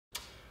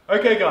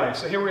Okay guys,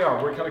 so here we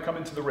are, we're kind of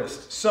coming to the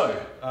wrist. So,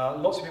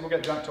 lots of people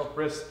get jacked off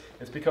wrists.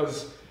 It's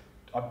because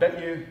I bet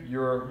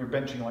you're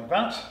benching like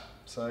that.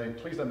 So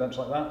please don't bench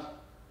like that,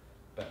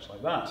 bench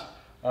like that.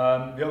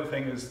 The other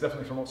thing is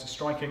definitely from lots of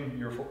striking,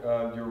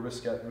 your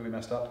wrists get really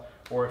messed up.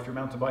 Or if you're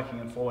mountain biking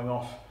and falling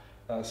off,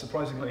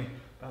 surprisingly,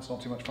 that's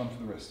not too much fun for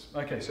the wrists.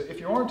 Okay, so if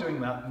you are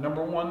doing that,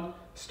 number one,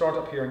 start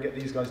up here and get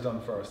these guys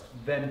done first,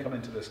 then come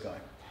into this guy.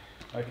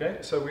 Okay,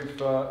 so we've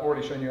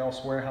already shown you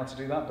elsewhere how to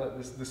do that,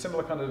 but the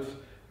similar kind of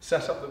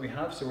setup that we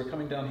have. So we're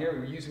coming down here,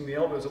 we're using the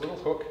elbow as a little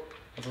hook,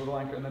 as a little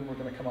anchor, and then we're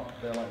going to come up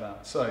there like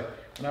that. So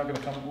we're now going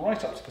to come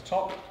right up to the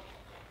top.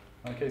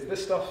 Okay, so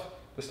this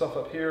stuff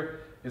up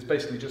here is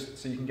basically just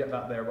so you can get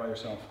that there by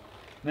yourself.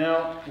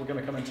 Now we're going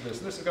to come into this.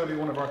 And this is going to be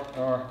one of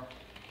our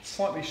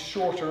slightly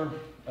shorter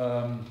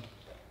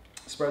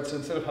spreads. So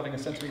instead of having a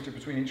centimetre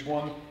between each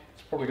one,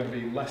 it's probably going to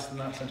be less than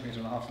that, centimetre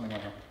and a half, something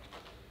like that.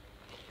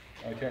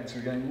 Okay, so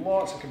we're getting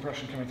lots of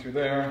compression coming through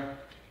there.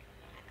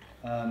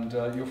 And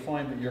you'll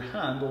find that your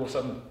hand all of a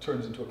sudden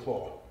turns into a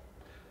claw.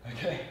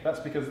 Okay, that's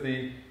because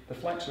the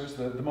flexors,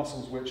 the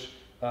muscles which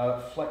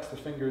flex the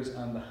fingers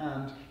and the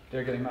hand,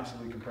 they're getting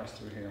massively compressed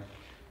through here.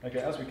 Okay,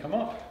 as we come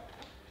up,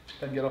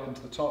 then get up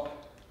into the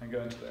top and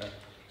go into there.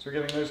 So we're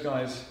getting those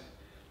guys,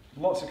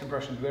 lots of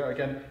compression through there.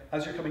 Again,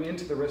 as you're coming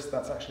into the wrist,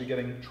 that's actually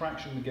getting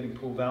traction and getting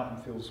pulled out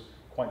and feels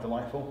quite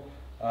delightful.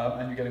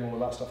 And you're getting all of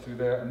that stuff through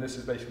there, and this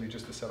is basically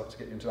just the setup to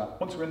get you into that.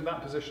 Once we're in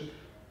that position,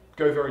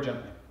 go very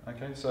gently.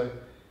 Okay, so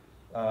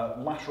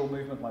lateral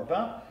movement like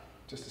that,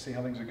 just to see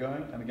how things are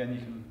going, and again you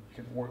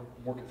can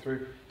work it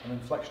through, and then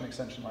flexion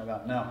extension like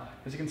that. Now,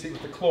 as you can see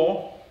with the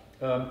claw,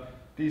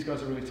 these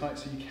guys are really tight,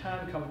 so you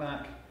can come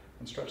back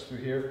and stretch through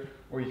here,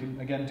 or you can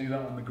again do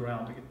that on the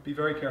ground. Be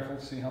very careful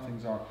to see how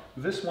things are.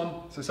 With this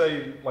one, so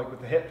say like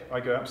with the hip, I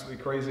go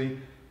absolutely crazy.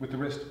 With the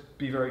wrist,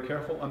 be very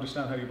careful,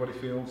 understand how your body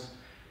feels,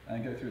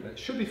 and go through that. It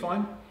should be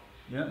fine,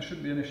 yeah, it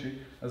shouldn't be an issue,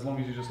 as long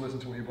as you just listen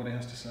to what your body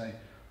has to say.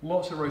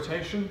 Lots of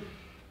rotation.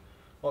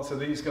 Lots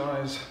of these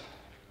guys,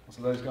 lots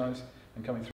of those guys, and coming through.